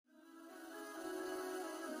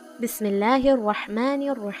Bismillahir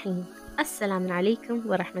Rahmanir Rahim. Assalamu alaikum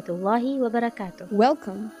wa rahmatullahi wa barakatuh.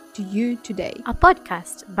 Welcome to YouToday, A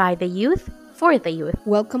podcast by the youth for the youth.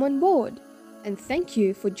 Welcome on board, and thank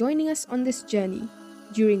you for joining us on this journey,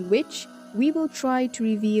 during which we will try to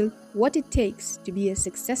reveal what it takes to be a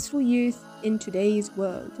successful youth in today's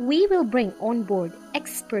world. We will bring on board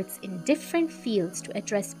experts in different fields to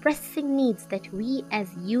address pressing needs that we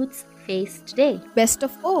as youths face today. Best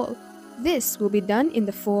of all, this will be done in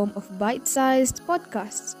the form of bite-sized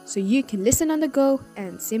podcasts, so you can listen on the go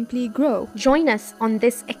and simply grow. Join us on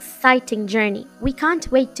this exciting journey. We can't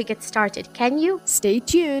wait to get started, can you? Stay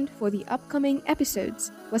tuned for the upcoming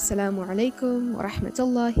episodes. Wassalamu alaikum wa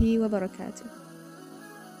rahmatullahi wa barakatuh.